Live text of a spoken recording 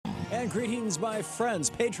And greetings, my friends,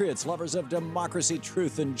 patriots, lovers of democracy,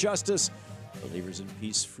 truth, and justice, believers in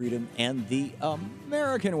peace, freedom, and the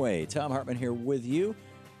American way. Thom Hartmann here with you,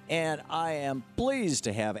 and I am pleased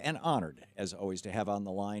to have, and honored, as always, to have on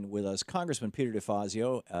the line with us Congressman Peter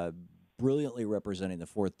DeFazio, brilliantly representing the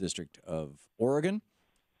 4th District of Oregon,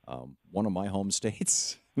 one of my home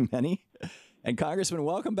states, many. And Congressman,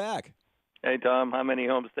 welcome back. Hey, Tom, how many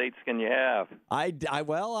home states can you have?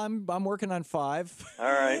 Well, I'm working on 5.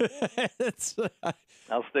 All right.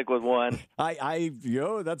 I'll stick with 1.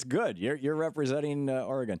 That's good. You're representing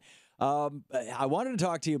Oregon. I wanted to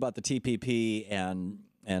talk to you about the TPP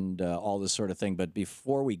and all this sort of thing. But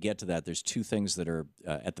before we get to that, there's 2 things that are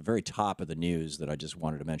at the very top of the news that I just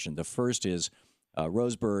wanted to mention. The first is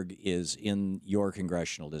Roseburg is in your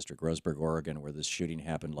congressional district, Roseburg, Oregon, where this shooting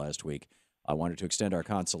happened last week. I wanted to extend our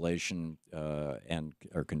consolation and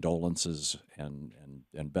our condolences and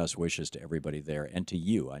best wishes to everybody there and to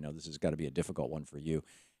you. I know this has got to be a difficult one for you.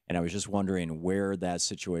 And I was just wondering where that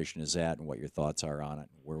situation is at and what your thoughts are on it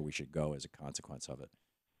and where we should go as a consequence of it.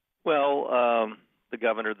 Well, the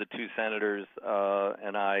governor, the 2 senators,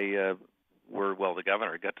 and I the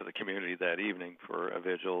governor got to the community that evening for a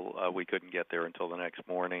vigil. We couldn't get there until the next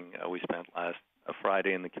morning. We spent last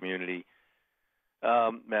Friday in the community.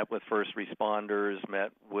 Met with first responders,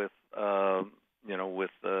 met with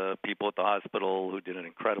people at the hospital who did an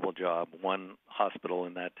incredible job. One hospital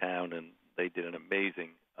in that town, and they did an amazing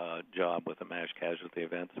job with the mass casualty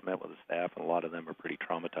events. Met with the staff, and a lot of them are pretty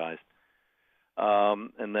traumatized.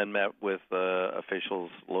 And then met with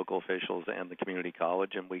officials, local officials, and the community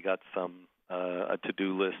college, and we got a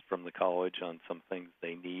to-do list from the college on some things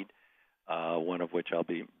they need. One of which I'll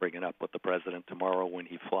be bringing up with the president tomorrow when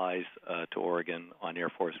he flies to Oregon on Air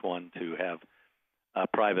Force One to have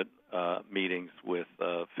private meetings with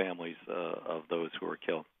families of those who were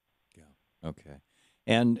killed. Yeah. Okay.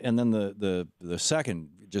 And then the second,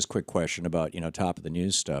 just quick question about top of the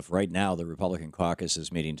news stuff. Right now, the Republican caucus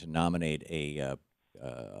is meeting to nominate a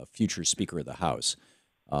future Speaker of the House.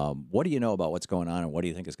 What do you know about what's going on, and what do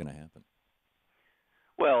you think is going to happen?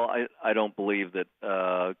 Well, I don't believe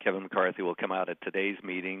that Kevin McCarthy will come out at today's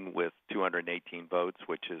meeting with 218 votes,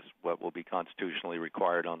 which is what will be constitutionally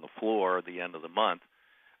required on the floor at the end of the month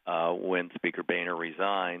when Speaker Boehner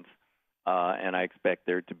resigns. And I expect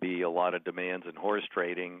there to be a lot of demands and horse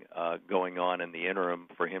trading going on in the interim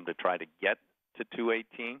for him to try to get to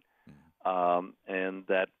 218. And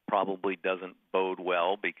that probably doesn't bode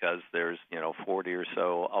well because there's 40 or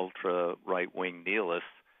so ultra right-wing nihilists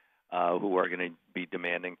who are going to be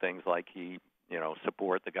demanding things like he,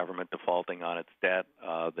 support the government defaulting on its debt,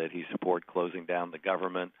 that he support closing down the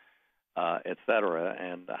government, et cetera.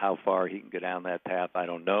 And how far he can go down that path, I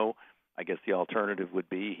don't know. I guess the alternative would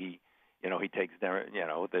be he takes,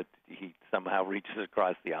 that he somehow reaches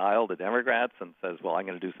across the aisle to Democrats and says, well, I'm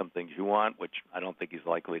going to do some things you want, which I don't think he's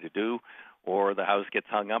likely to do, or the House gets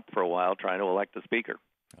hung up for a while trying to elect a speaker.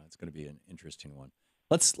 It's going to be an interesting one.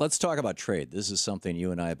 Let's talk about trade. This is something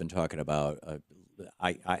you and I have been talking about.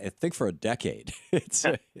 I think for a decade.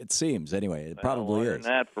 It seems anyway. It probably is.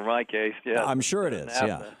 That for my case, yeah. I'm sure it is.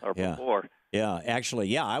 NAFTA, or before. Yeah.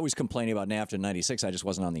 Actually, I was complaining about NAFTA in '96. I just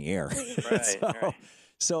wasn't on the air. Right.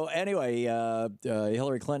 So anyway,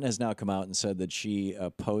 Hillary Clinton has now come out and said that she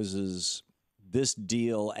opposes this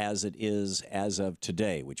deal as it is as of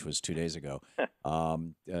today, which was 2 days ago.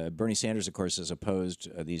 Bernie Sanders, of course, has opposed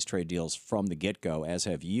these trade deals from the get-go, as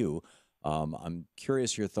have you. I'm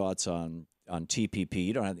curious your thoughts on TPP.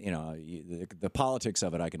 You don't have, the politics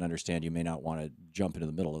of it. I can understand you may not want to jump into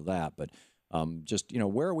the middle of that, but just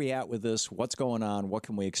where are we at with this? What's going on? What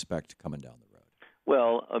can we expect coming down the road?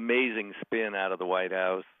 Well, amazing spin out of the White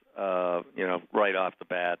House. Right off the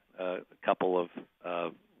bat, a couple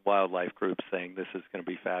of wildlife groups saying this is going to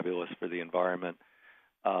be fabulous for the environment.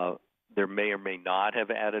 There may or may not have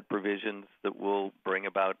added provisions that will bring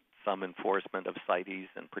about some enforcement of CITES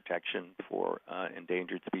and protection for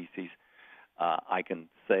endangered species. I can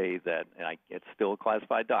say that it's still a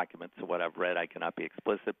classified document, so what I've read I cannot be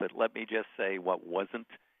explicit, but let me just say what wasn't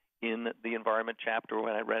in the environment chapter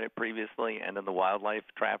when I read it previously and in the wildlife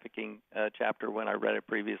trafficking chapter when I read it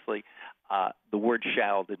previously. The word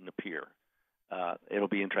shall didn't appear. It'll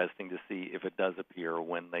be interesting to see if it does appear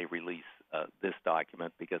when they release this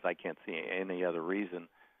document, because I can't see any other reason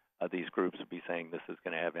these groups would be saying this is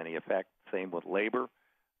going to have any effect. Same with labor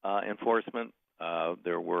enforcement.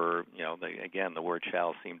 There were, the word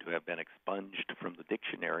shall seemed to have been expunged from the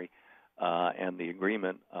dictionary and the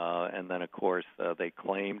agreement. And then, of course, they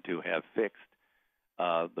claim to have fixed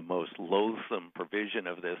the most loathsome provision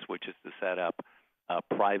of this, which is to set up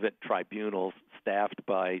private tribunals staffed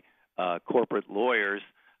by corporate lawyers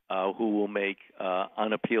who will make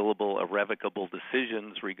unappealable, irrevocable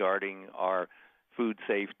decisions regarding our food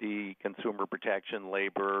safety, consumer protection,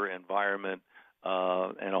 labor, environment,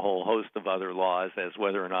 and a whole host of other laws as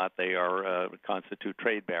whether or not they are constitute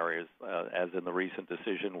trade barriers, as in the recent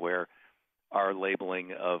decision where our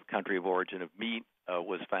labeling of country of origin of meat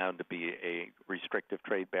was found to be a restrictive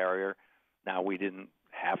trade barrier. Now, we didn't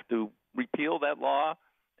have to repeal that law,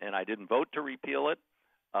 and I didn't vote to repeal it,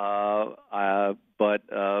 but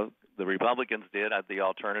the Republicans did. The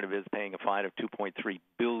alternative is paying a fine of $2.3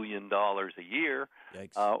 billion a year,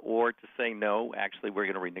 or to say, no, actually,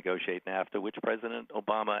 we're going to renegotiate NAFTA, which President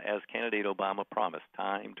Obama, as candidate Obama, promised.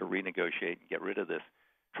 Time to renegotiate and get rid of this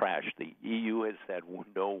trash. The EU has said,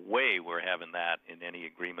 no way we're having that in any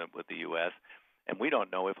agreement with the U.S., and we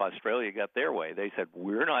don't know if Australia got their way. They said,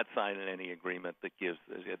 we're not signing any agreement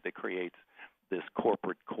that creates this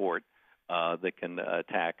corporate court that can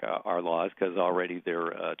attack our laws, because already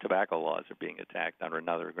their tobacco laws are being attacked under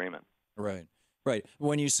another agreement. Right, right.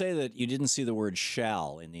 When you say that you didn't see the word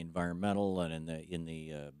 "shall" in the environmental and in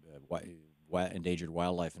the endangered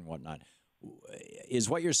wildlife and whatnot, is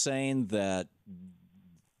what you're saying that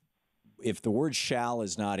if the word "shall"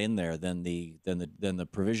 is not in there, then the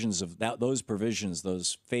provisions of those provisions,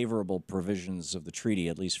 those favorable provisions of the treaty,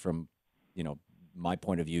 at least from my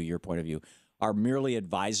point of view, your point of view, are merely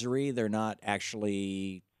advisory. They're not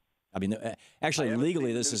actually. I mean, actually,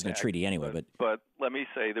 legally, this isn't a treaty anyway. But let me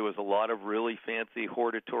say, there was a lot of really fancy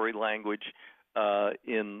hortatory language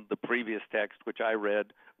in the previous text, which I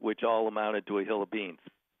read, which all amounted to a hill of beans.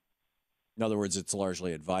 In other words, it's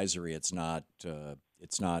largely advisory. It's not.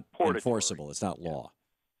 It's not enforceable. It's not law.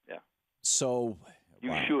 Yeah. So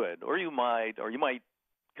you should, or you might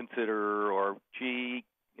consider, or gee,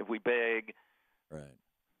 if we beg. Right.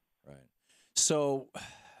 Right. So,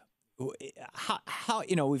 how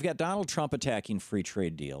we've got Donald Trump attacking free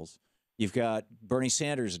trade deals. You've got Bernie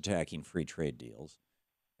Sanders attacking free trade deals.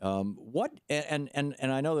 What and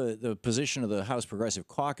I know the position of the House Progressive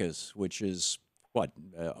Caucus, which is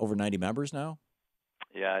over 90 members now.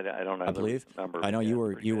 Yeah, I don't know. I believe. Number. I know you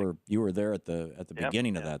were there at the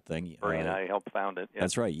beginning of that thing. Bernie and I helped found it.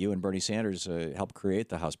 That's right. You and Bernie Sanders helped create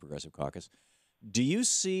the House Progressive Caucus. Do you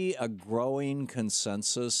see a growing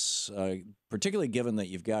consensus, particularly given that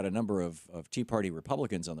you've got a number of Tea Party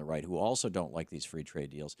Republicans on the right who also don't like these free trade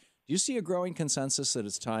deals? Do you see a growing consensus that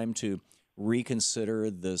it's time to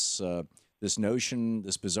reconsider this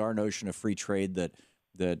bizarre notion of free trade that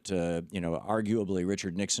arguably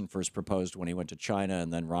Richard Nixon first proposed when he went to China,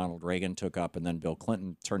 and then Ronald Reagan took up, and then Bill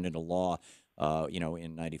Clinton turned into law,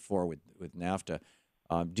 in '94 with NAFTA?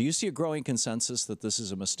 Do you see a growing consensus that this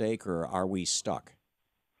is a mistake, or are we stuck?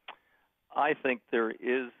 I think there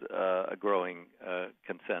is a growing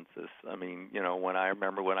consensus. I mean, when I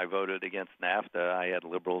voted against NAFTA, I had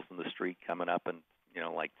liberals in the street coming up and,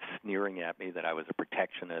 sneering at me that I was a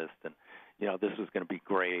protectionist and, this was going to be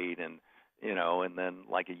great. And, and then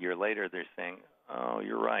like a year later, they're saying, oh,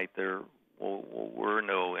 you're right. There were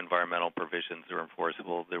no environmental provisions that were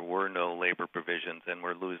enforceable. There were no labor provisions, and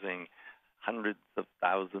we're losing hundreds of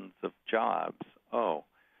thousands of jobs. Oh,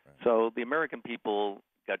 right. So the American people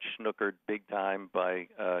got snookered big time by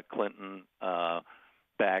Clinton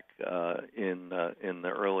back in the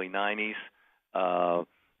early 90s.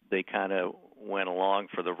 They kind of went along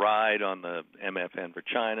for the ride on the MFN for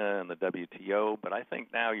China and the WTO, but I think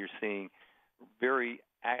now you're seeing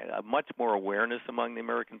much more awareness among the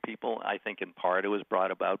American people. I think in part it was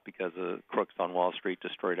brought about because the crooks on Wall Street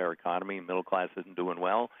destroyed our economy. Middle class isn't doing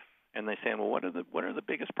well. And they say, well, what are the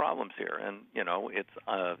biggest problems here? And it's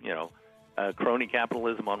crony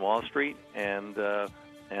capitalism on Wall Street and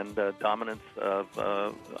dominance of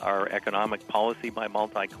our economic policy by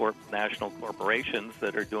multinational corporations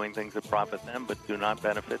that are doing things that profit them but do not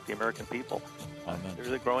benefit the American people.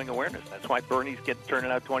 There's a growing awareness. That's why Bernie's turning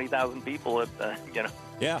out 20,000 people at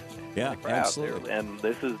Yeah, absolutely. There. And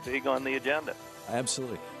this is big on the agenda.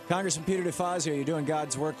 Absolutely. Congressman Peter DeFazio, you're doing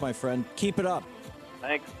God's work, my friend. Keep it up.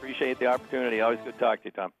 Thanks. Appreciate the opportunity. Always good to talk to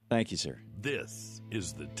you, Tom. Thank you, sir. This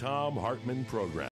is the Thom Hartmann Program.